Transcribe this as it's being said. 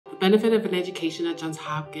benefit of an education at Johns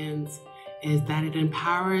Hopkins is that it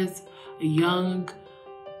empowers a young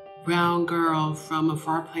brown girl from a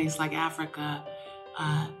far place like Africa.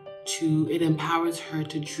 It empowers her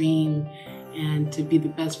to dream and to be the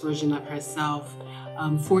best version of herself.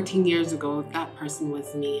 14 years ago, that person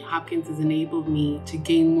was me. Hopkins has enabled me to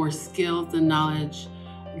gain more skills and knowledge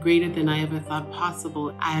greater than I ever thought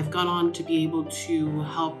possible. I have gone on to be able to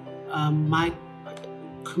help my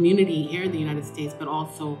community here in the United States, but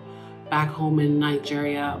also back home in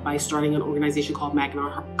Nigeria by starting an organization called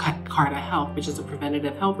Magna Carta Health, which is a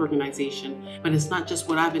preventative health organization. But it's not just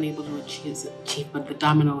what I've been able to achieve, but the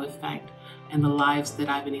domino effect and the lives that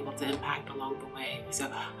I've been able to impact along the way. So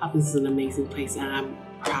Hopkins is an amazing place, and I'm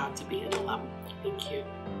proud to be an alum. Thank you.